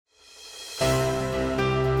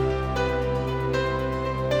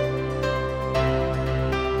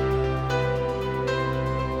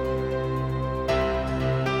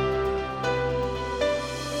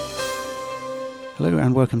Hello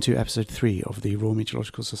and welcome to episode 3 of the Royal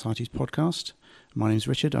Meteorological Society's podcast. My name's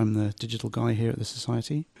Richard, I'm the digital guy here at the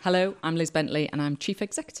Society. Hello, I'm Liz Bentley and I'm Chief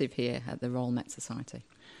Executive here at the Royal Met Society.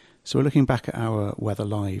 So we're looking back at our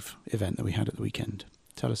WeatherLive event that we had at the weekend.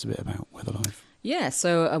 Tell us a bit about WeatherLive. Yeah,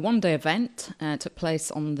 so a one-day event took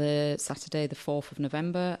place on the Saturday, the 4th of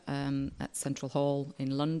November at Central Hall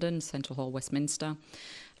in London, Central Hall, Westminster.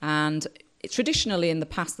 And traditionally in the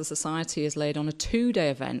past, the Society has laid on a 2-day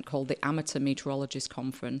event called the Amateur Meteorologist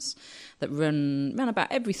Conference that ran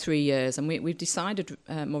about every 3 years. And we've decided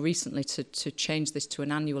more recently to change this to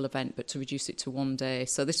an annual event, but to reduce it to 1 day.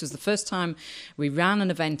 So this was the first time we ran an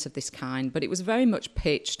event of this kind, but it was very much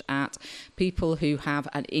pitched at people who have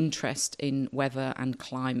an interest in weather and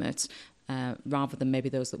climate, rather than maybe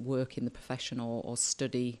those that work in the profession or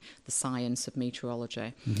study the science of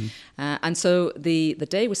meteorology. Mm-hmm. And so the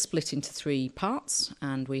day was split into 3 parts,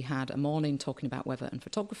 and we had a morning talking about weather and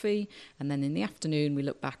photography, and then in the afternoon we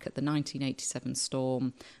looked back at the 1987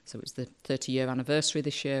 storm. So it was the 30-year anniversary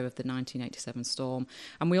this year of the 1987 storm,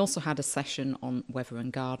 and we also had a session on weather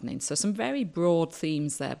and gardening. So some very broad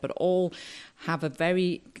themes there, but all have a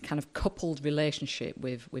very kind of coupled relationship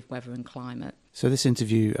with weather and climate. So this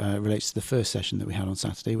interview relates to the first session that we had on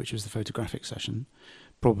Saturday, which was the photographic session.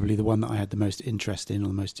 Probably the one that I had the most interest in, or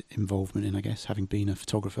the most involvement in, I guess, having been a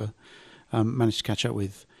photographer. Managed to catch up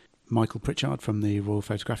with Michael Pritchard from the Royal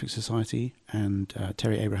Photographic Society and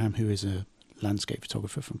Terry Abraham, who is a landscape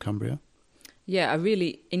photographer from Cumbria. Yeah, a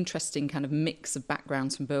really interesting kind of mix of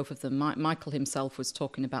backgrounds from both of them. Michael himself was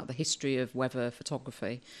talking about the history of weather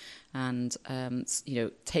photography, and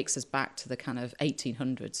takes us back to the kind of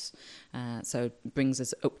 1800s, so brings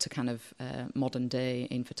us up to kind of modern day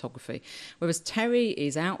in photography. Whereas Terry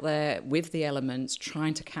is out there with the elements,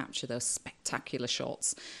 trying to capture those spectacular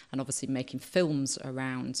shots, and obviously making films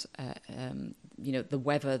around the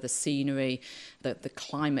weather, the scenery, the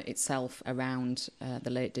climate itself around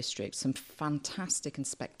the Lake District. Some fantastic and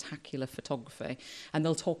spectacular photography, and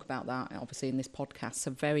they'll talk about that obviously in this podcast.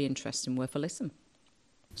 So very interesting, worth a listen.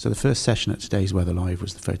 So the first session at today's WeatherLive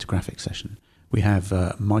was the photographic session. We have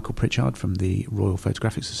Michael Pritchard from the Royal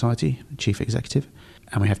Photographic Society, Chief Executive,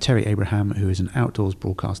 and we have Terry Abraham, who is an outdoors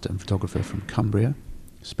broadcaster and photographer from Cumbria,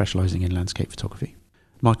 specialising in landscape photography.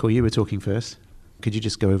 Michael, you were talking first. Could you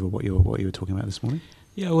just go over what you were talking about this morning?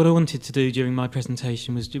 Yeah, what I wanted to do during my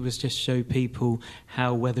presentation was just show people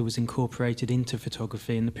how weather was incorporated into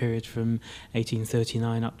photography in the period from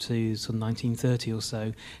 1839 up to sort of 1930 or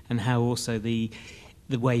so, and how also the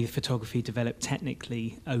way photography developed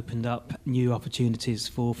technically opened up new opportunities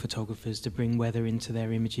for photographers to bring weather into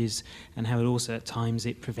their images, and how it also at times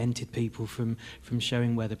it prevented people from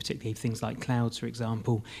showing weather, particularly things like clouds, for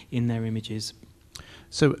example, in their images.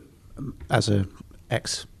 So as a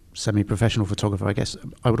ex-semi-professional photographer, I guess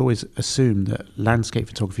I would always assume that landscape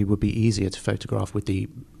photography would be easier to photograph with the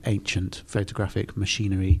ancient photographic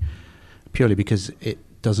machinery, purely because it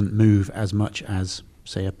doesn't move as much as,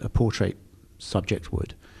 say, a portrait subject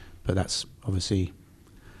would, but that's obviously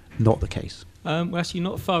not the case. Well, actually,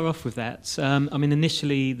 not far off with that.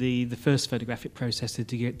 Initially, the first photographic process, the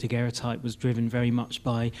daguerreotype, was driven very much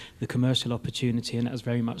by the commercial opportunity, and that was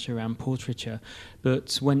very much around portraiture.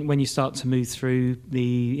 But when you start to move through to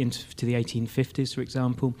the 1850s, for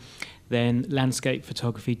example, then landscape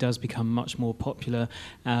photography does become much more popular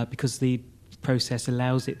because the process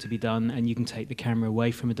allows it to be done, and you can take the camera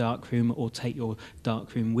away from a darkroom or take your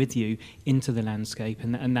darkroom with you into the landscape,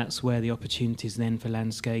 and that's where the opportunities then for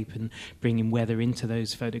landscape and bringing weather into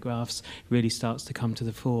those photographs really starts to come to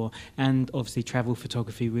the fore. And obviously travel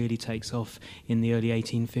photography really takes off in the early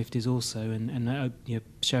 1850s also, and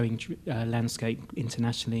showing landscape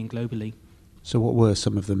internationally and globally. So what were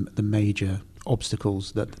some of the major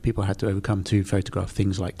obstacles that the people had to overcome to photograph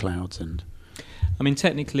things like clouds? And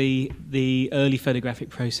technically, the early photographic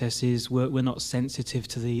processes were not sensitive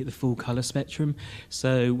to the full colour spectrum.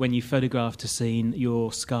 So when you photographed a scene,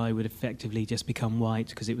 your sky would effectively just become white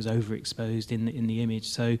because it was overexposed in the image.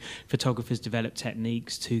 So photographers developed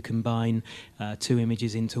techniques to combine 2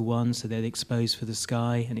 images into one, so they're exposed for the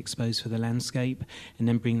sky and exposed for the landscape, and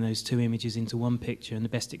then bring those 2 images into one picture. And the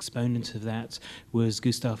best exponent of that was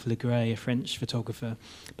Gustave Le Gray, a French photographer.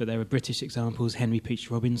 But there are British examples. Henry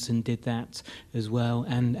Peach Robinson did that as well,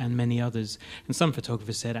 and many others. And some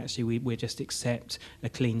photographers said, actually, we just accept a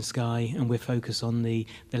clean sky and we're focused on the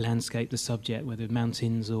landscape, the subject, whether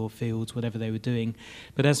mountains or fields, whatever they were doing.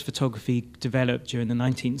 But as photography developed during the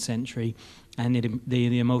 19th century, and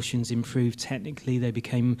the emulsions improved technically, they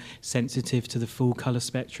became sensitive to the full colour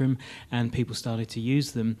spectrum, and people started to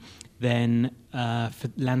use them. Then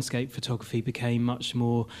landscape photography became much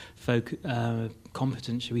more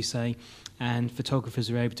competent, shall we say, and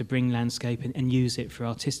photographers were able to bring landscape and use it for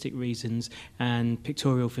artistic reasons, and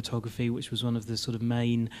pictorial photography, which was one of the sort of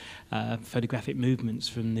main photographic movements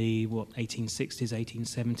from the 1860s,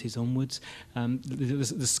 1870s onwards.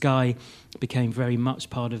 The sky became very much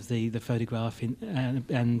part of the photograph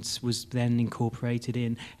and was then incorporated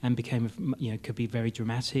in, and became, could be very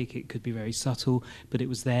dramatic, it could be very subtle, but it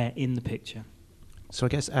was there in the picture. So I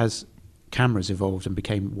guess as cameras evolved and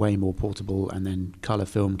became way more portable, and then colour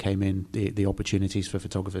film came in, the opportunities for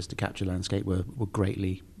photographers to capture landscape were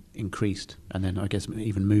greatly increased. And then I guess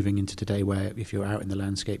even moving into today, where if you're out in the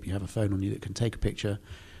landscape, you have a phone on you that can take a picture,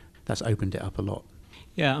 that's opened it up a lot.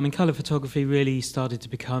 Yeah, I mean, colour photography really started to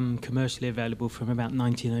become commercially available from about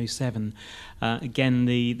 1907. Again,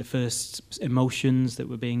 the first emulsions that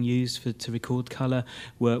were being used to record colour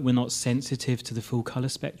were not sensitive to the full colour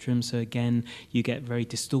spectrum. So again, you get very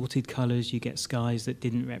distorted colours, you get skies that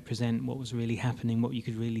didn't represent what was really happening, what you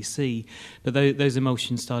could really see. But those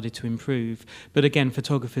emulsions started to improve. But again,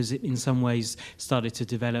 photographers in some ways started to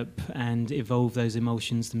develop and evolve those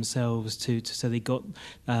emulsions themselves so they got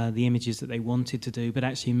the images that they wanted to do. But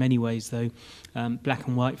actually, in many ways, though, black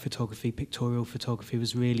and white photography, pictorial photography,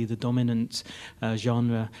 was really the dominant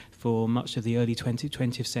genre for much of the early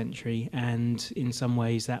 20th century, and in some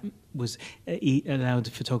ways that was allowed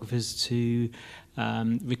photographers to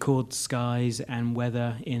record skies and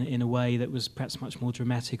weather in a way that was perhaps much more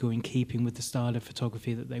dramatic or in keeping with the style of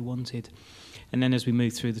photography that they wanted. And then as we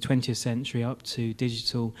moved through the 20th century up to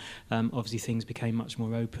digital, obviously things became much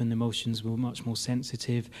more open, emulsions were much more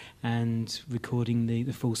sensitive, and recording the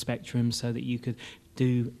full spectrum so that you could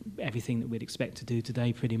do everything that we'd expect to do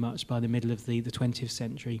today pretty much by the middle of the 20th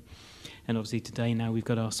century. And obviously today now we've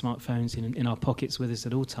got our smartphones in our pockets with us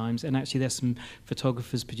at all times, and actually there's some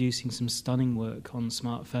photographers producing some stunning work on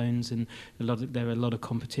smartphones, and there are a lot of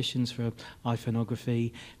competitions for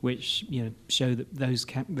iPhoneography which show that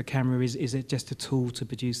the camera is just a tool to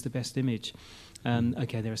produce the best image.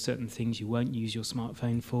 Okay, there are certain things you won't use your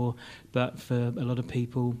smartphone for, but for a lot of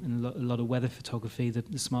people and a lot of weather photography, the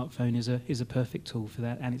smartphone is a perfect tool for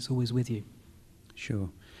that, and it's always with you.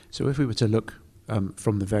 Sure. So if we were to look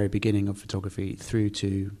from the very beginning of photography through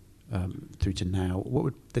to now, what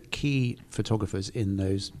would the key photographers in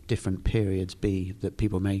those different periods be that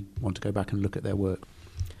people may want to go back and look at their work?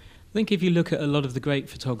 I think if you look at a lot of the great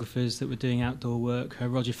photographers that were doing outdoor work,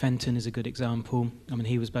 Roger Fenton is a good example. I mean,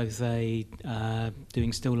 he was both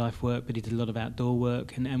doing still life work, but he did a lot of outdoor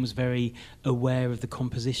work, and was very aware of the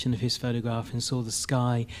composition of his photograph and saw the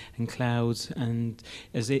sky and clouds and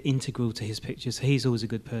as integral to his pictures. So he's always a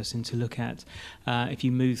good person to look at. If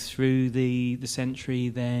you move through the century,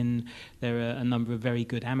 then there are a number of very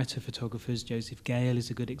good amateur photographers. Joseph Gale is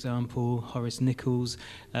a good example, Horace Nichols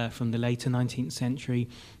from the later 19th century.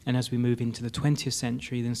 And as we move into the 20th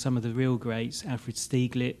century, then some of the real greats, Alfred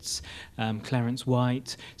Stieglitz, Clarence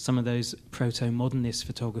White, some of those proto-modernist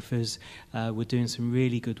photographers were doing some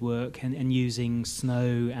really good work and using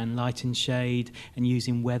snow and light and shade and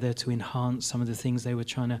using weather to enhance some of the things they were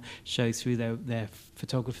trying to show through their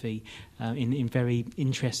photography in very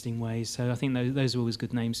interesting ways. So I think those are always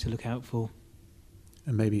good names to look out for.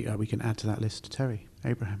 And maybe we can add to that list Terry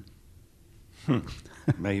Abraham.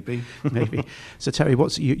 Maybe. Maybe. So Terry,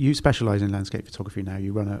 you specialise in landscape photography now.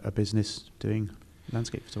 You run a business doing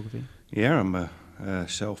landscape photography. Yeah, I'm a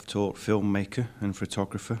self-taught filmmaker and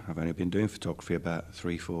photographer. I've only been doing photography about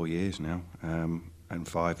 3-4 years now, and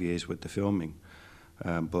 5 years with the filming.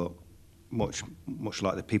 But much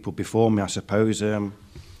like the people before me, I suppose,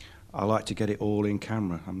 I like to get it all in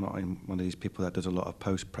camera. I'm not one of these people that does a lot of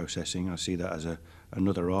post-processing. I see that as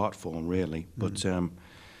another art form, really. But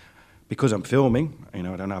because I'm filming, I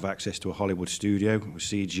don't have access to a Hollywood studio with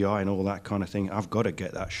CGI and all that kind of thing. I've got to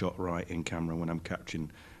get that shot right in camera when I'm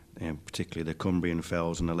capturing, particularly the Cumbrian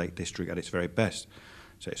Fells and the Lake District at its very best.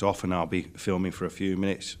 So it's often I'll be filming for a few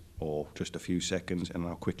minutes or just a few seconds, and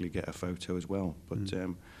I'll quickly get a photo as well. But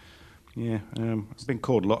I've been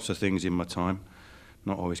called lots of things in my time,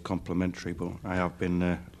 not always complimentary, but I have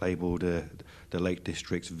been labelled the Lake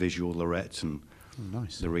District's visual Lorette and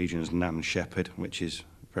the region's Nan Shepherd, which is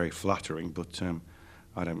very flattering, but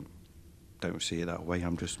I don't see it that way.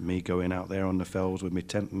 I'm just me going out there on the fells with my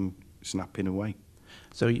tent and snapping away.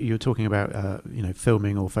 So you're talking about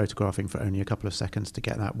filming or photographing for only a couple of seconds to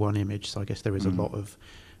get that one image. So I guess there is a lot of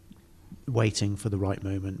waiting for the right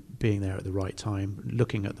moment, being there at the right time,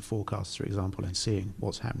 looking at the forecasts, for example, and seeing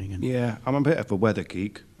what's happening. Yeah, I'm a bit of a weather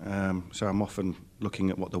geek, so I'm often looking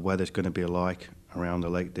at what the weather's going to be like around the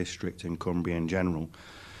Lake District and Cumbria in general.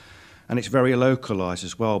 And it's very localised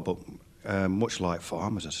as well, but much like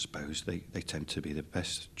farmers, I suppose, they tend to be the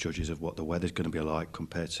best judges of what the weather's going to be like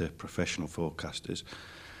compared to professional forecasters.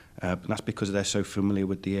 But that's because they're so familiar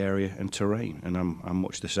with the area and terrain, and I'm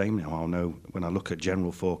much the same now. I'll know when I look at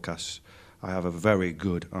general forecasts, I have a very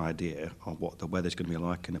good idea of what the weather's going to be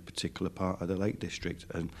like in a particular part of the Lake District,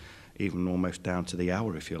 and even almost down to the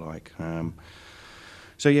hour, if you like.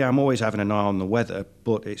 So yeah, I'm always having an eye on the weather,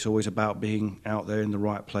 but it's always about being out there in the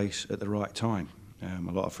right place at the right time.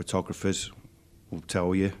 A lot of photographers will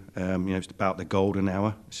tell you, it's about the golden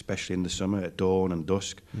hour, especially in the summer at dawn and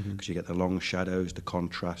dusk, because you get the long shadows, the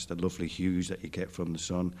contrast, the lovely hues that you get from the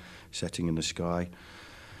sun setting in the sky.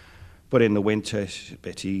 But in the winter, it's a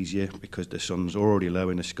bit easier because the sun's already low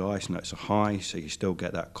in the sky, so it's a high, so you still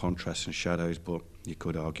get that contrast and shadows, but you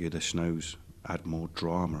could argue the snows add more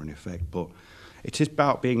drama and effect. But it is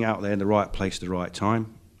about being out there in the right place at the right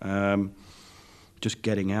time. Just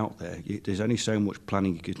getting out there. There's only so much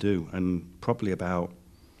planning you could do, and probably about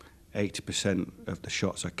 80% of the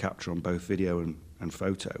shots I capture on both video and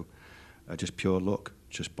photo are just pure luck,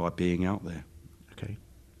 just by being out there. Okay.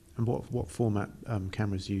 And what format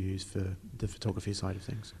cameras do you use for the photography side of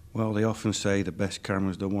things? Well, they often say the best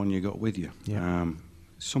camera is the one you got with you. Yeah.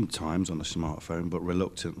 Sometimes on the smartphone, but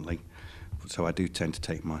reluctantly. So I do tend to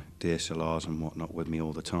take my DSLRs and whatnot with me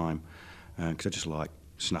all the time, because I just like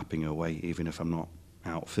snapping away, even if I'm not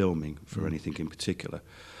out filming for anything in particular.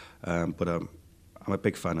 But I'm a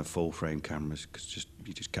big fan of full frame cameras, because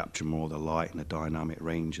you just capture more of the light and the dynamic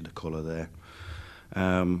range of the colour there.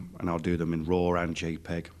 And I'll do them in RAW and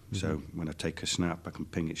JPEG. So when I take a snap, I can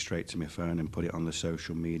ping it straight to my phone and put it on the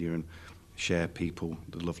social media and share the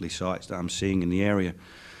lovely sights that I'm seeing in the area.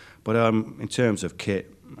 But in terms of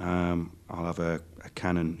kit, I'll have a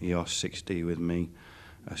Canon EOS 6D with me,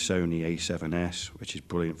 a Sony A7S, which is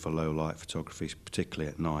brilliant for low light photography,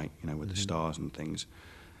 particularly at night, with the stars and things.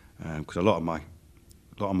 Because a lot of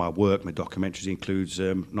my work, my documentaries, includes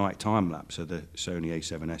night time lapse. So the Sony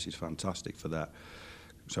A7S is fantastic for that.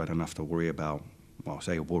 So I don't have to worry about. Well, I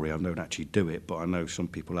say worry. I don't actually do it, but I know some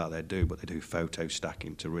people out there do. But they do photo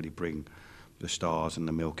stacking to really bring the stars and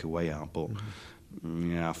the Milky Way out. But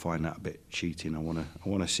yeah, I find that a bit cheating. I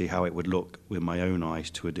want to see how it would look with my own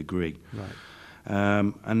eyes to a degree. Right.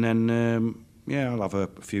 And then I'll have a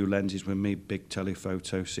few lenses with me, big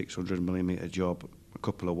telephoto, 600mm job, a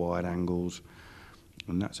couple of wide angles,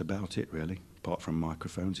 and that's about it really. Apart from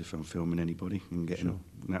microphones, if I'm filming anybody and getting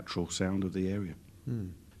a natural sound of the area. So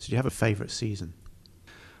do you have a favourite season?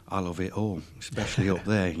 I love it all, especially up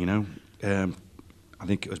there. I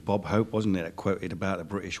think it was Bob Hope, wasn't it, that quoted about the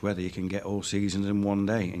British weather. You can get all seasons in one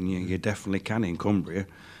day, and you definitely can in Cumbria.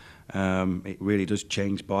 It really does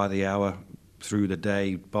change by the hour, through the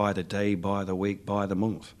day, by the week, by the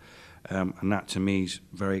month. And that to me is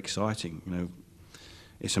very exciting.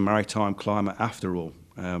 It's a maritime climate after all.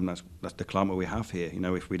 That's the climate we have here.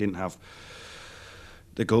 If we didn't have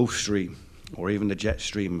the Gulf Stream or even the jet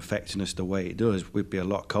stream affecting us the way it does, we'd be a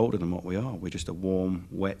lot colder than what we are. We're just a warm,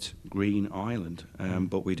 wet, green island.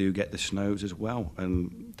 But we do get the snows as well,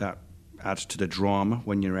 and that adds to the drama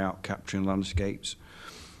when you're out capturing landscapes,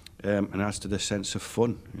 and adds to the sense of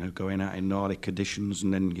fun, going out in gnarly conditions,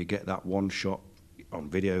 and then you get that one shot on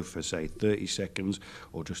video for, say, 30 seconds,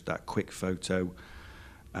 or just that quick photo.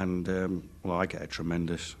 And, I get a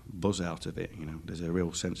tremendous buzz out of it. There's a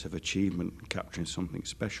real sense of achievement in capturing something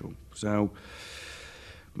special. So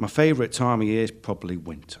my favourite time of year is probably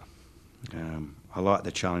winter. I like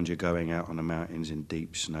the challenge of going out on the mountains in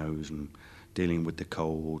deep snows and dealing with the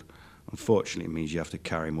cold. Unfortunately, it means you have to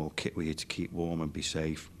carry more kit with you to keep warm and be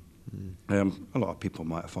safe. A lot of people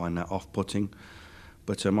might find that off-putting,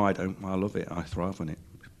 but I don't. I love it. I thrive on it,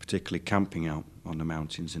 particularly camping out on the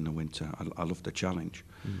mountains in the winter. I love the challenge.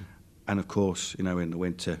 And of course, in the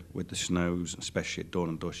winter with the snows, especially at dawn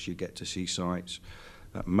and dusk, you get to see sights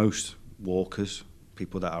that most walkers,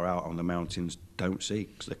 people that are out on the mountains, don't see,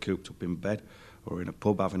 because they're cooped up in bed or in a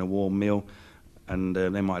pub having a warm meal, and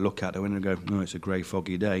they might look out the window and go, no, it's a grey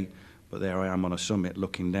foggy day, but there I am on a summit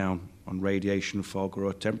looking down on radiation fog or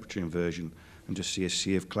a temperature inversion, and just see a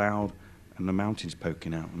sea of cloud and the mountains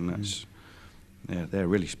poking out. And that's they're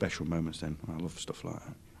really special moments then. I love stuff like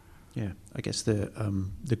that. Yeah, I guess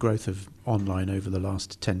the growth of online over the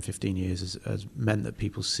last 10, 15 years has meant that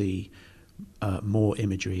people see more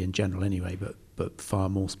imagery in general anyway, but far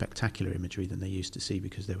more spectacular imagery than they used to see,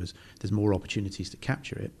 because there's more opportunities to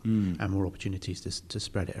capture it and more opportunities to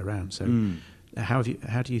spread it around. So how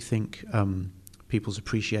do you think people's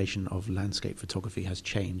appreciation of landscape photography has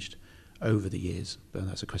changed over the years? But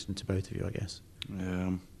that's a question to both of you, I guess.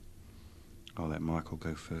 I'll let Michael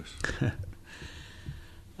go first.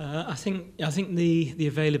 I think the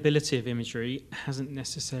availability of imagery hasn't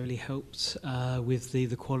necessarily helped with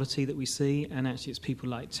the quality that we see, and actually it's people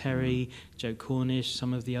like Terry, Joe Cornish,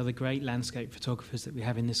 some of the other great landscape photographers that we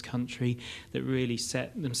have in this country that really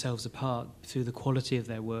set themselves apart through the quality of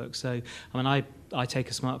their work. So I mean, I take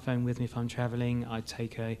a smartphone with me if I'm travelling. I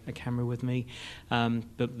take a camera with me,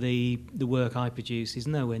 but the work I produce is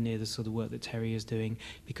nowhere near the sort of work that Terry is doing,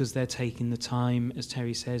 because they're taking the time, as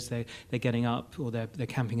Terry says, they're getting up, or they're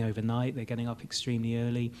camping overnight. They're getting up extremely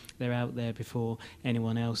early. They're out there before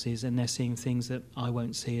anyone else is, and they're seeing things that I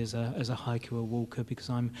won't see as a hiker or walker because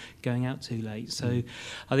I'm going out too late. So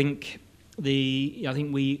I think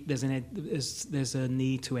there's a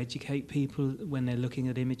need to educate people when they're looking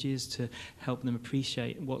at images, to help them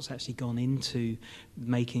appreciate what's actually gone into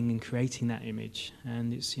making and creating that image.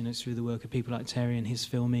 And it's through the work of people like Terry and his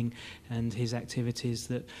filming and his activities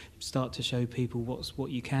that start to show people what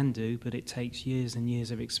you can do, but it takes years and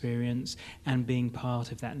years of experience and being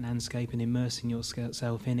part of that landscape and immersing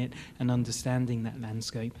yourself in it and understanding that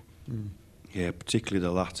landscape. Yeah, particularly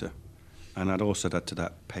the latter. And I'd also add to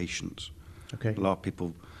that patience. Okay. A lot of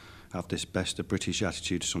people have this best of British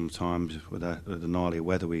attitude sometimes with the gnarly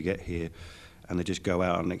weather we get here, and they just go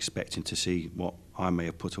out and expecting to see what I may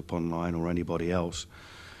have put up online or anybody else.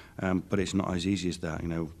 But it's not as easy as that.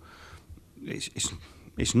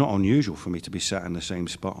 It's not unusual for me to be sat in the same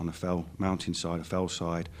spot on a mountainside, a fell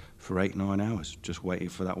side, for 8-9 hours, just waiting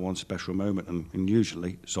for that one special moment. And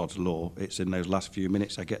usually, sod's law, it's in those last few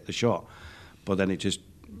minutes I get the shot. But then it just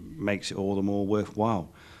makes it all the more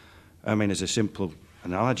worthwhile. I mean, as a simple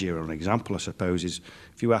analogy or an example, I suppose, is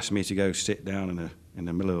if you ask me to go sit down in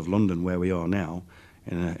the middle of London, where we are now,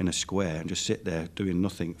 in a square, and just sit there doing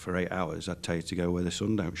nothing for 8 hours, I'd tell you to go where the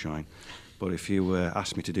sun don't shine. But if you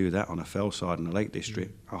ask me to do that on a fell side in a Lake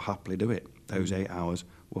District, I'll happily do it. Those 8 hours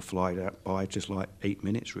will fly by just like 8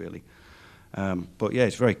 minutes, really. But yeah,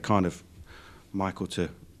 it's very kind of Michael to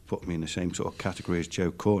put me in the same sort of category as Joe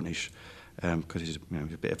Cornish, because he's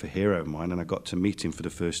a bit of a hero of mine, and I got to meet him for the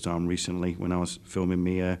first time recently when I was filming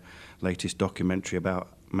my latest documentary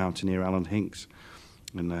about mountaineer Alan Hinks.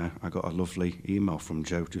 And I got a lovely email from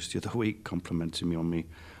Joe just the other week complimenting me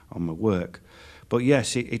on my work. But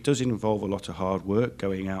yes, it does involve a lot of hard work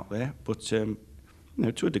going out there, but to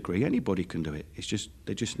a degree anybody can do it. It's just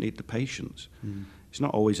they just need the patience. It's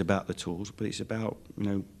not always about the tools, but it's about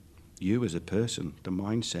you as a person, the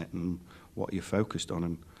mindset and what you're focused on.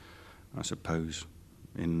 And I suppose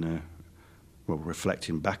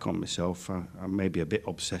reflecting back on myself, I may be a bit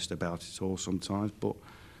obsessed about it all sometimes, but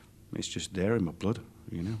it's just there in my blood,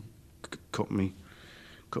 Cut my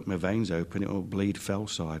veins open, it will bleed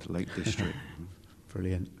Fellside, Lake District.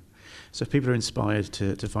 Brilliant. So if people are inspired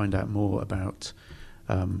to find out more about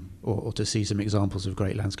or to see some examples of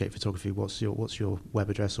great landscape photography, what's your web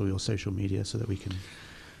address or your social media so that we can...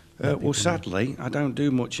 Well, sadly, I don't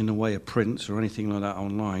do much in the way of prints or anything like that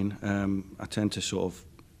online. I tend to sort of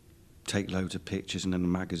take loads of pictures, and then the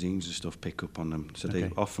magazines and stuff pick up on them. So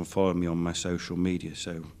they often follow me on my social media.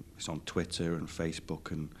 So it's on Twitter and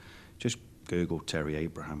Facebook, and just Google Terry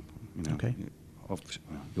Abraham.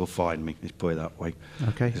 You'll find me. Let's put it that way.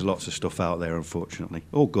 Okay. There's lots of stuff out there, unfortunately.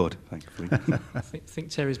 All good, thankfully. I think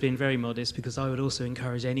Terry's been very modest, because I would also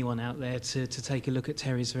encourage anyone out there to take a look at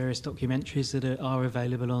Terry's various documentaries that are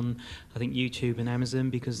available on, I think, YouTube and Amazon,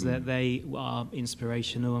 because they are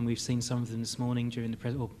inspirational, and we've seen some of them this morning during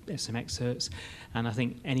some excerpts. And I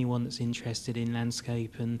think anyone that's interested in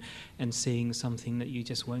landscape and seeing something that you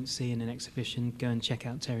just won't see in an exhibition, go and check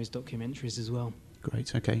out Terry's documentaries as well.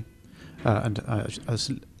 Great. Okay. And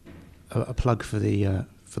a plug for the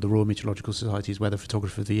Royal Meteorological Society's Weather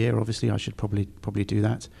Photographer of the Year. Obviously, I should probably do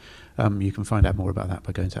that. You can find out more about that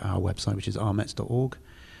by going to our website, which is rmets.org.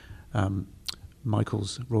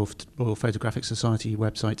 Michael's Royal Photographic Society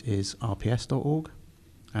website is rps.org,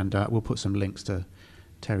 and we'll put some links to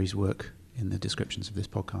Terry's work in the descriptions of this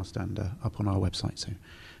podcast and up on our website. So,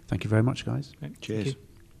 thank you very much, guys. Right. Cheers.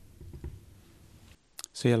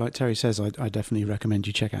 So yeah, like Terry says, I definitely recommend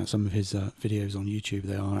you check out some of his videos on YouTube.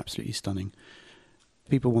 They are absolutely stunning.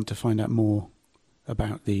 People want to find out more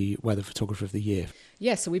about the Weather Photographer of the Year.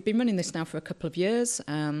 Yeah, so we've been running this now for a couple of years.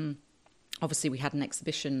 Obviously, we had an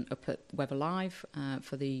exhibition up at WeatherLive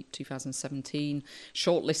for the 2017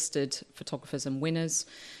 shortlisted photographers and winners.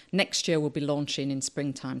 Next year, we'll be launching in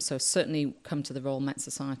springtime, so certainly come to the Royal Met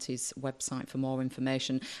Society's website for more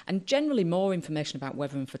information. And generally, more information about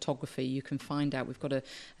weather and photography you can find out. We've got a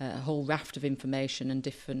whole raft of information and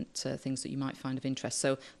different things that you might find of interest.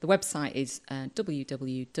 So the website is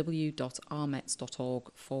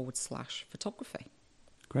www.rmets.org/photography.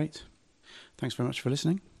 Great. Thanks very much for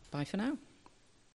listening. Bye for now.